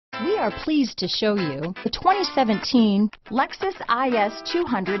We are pleased to show you the 2017 Lexus IS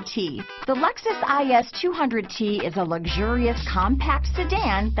 200T. The Lexus IS 200T is a luxurious compact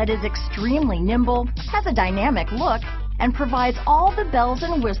sedan that is extremely nimble, has a dynamic look, and provides all the bells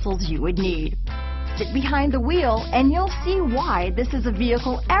and whistles you would need. Sit behind the wheel and you'll see why this is a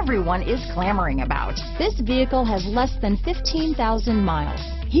vehicle everyone is clamoring about. This vehicle has less than 15,000 miles.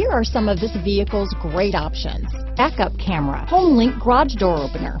 Here are some of this vehicle's great options: backup camera, HomeLink garage door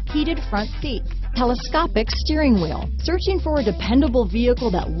opener, heated front seats, telescopic steering wheel. Searching for a dependable vehicle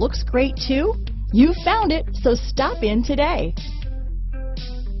that looks great too? You found it, so stop in today.